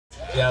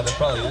Yeah, there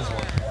probably is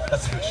one.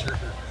 That's for sure.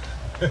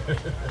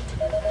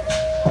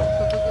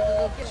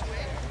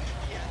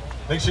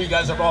 Make sure you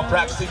guys are all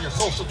practicing your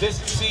social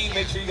distancing.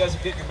 Make sure you guys are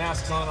getting your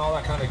masks on, all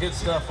that kind of good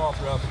stuff all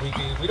throughout the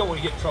weekend. We don't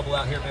want to get in trouble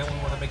out here, man. We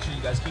want to make sure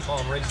you guys keep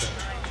on racing.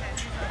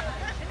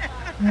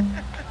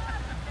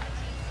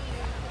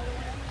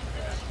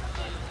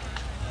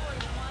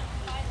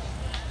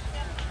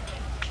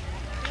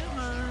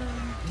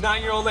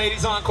 9-year-old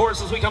ladies on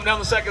course as we come down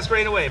the second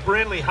straightaway.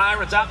 Brindley,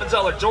 Hirons,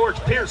 Appenzeller, George,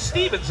 Pierce,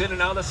 Stevens in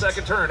and out of the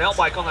second turn.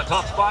 Elbike on the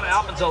top spot.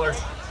 Appenzeller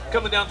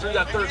coming down through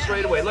that third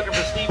straightaway. Looking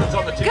for Stevens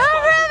on the two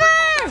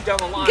spot. Down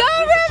the line. Go,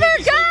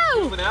 River,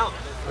 go! Moving out.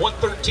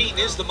 113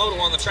 is the moto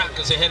on the track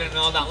because they headed in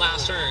on that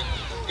last turn.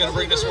 Going to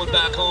bring this one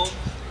back home.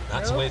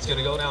 That's the way it's going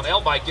to go down.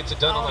 Elbike gets it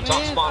done on the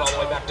top spot all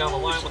the way back down the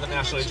line with the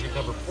national entry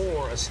number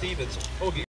 4 as Stevens.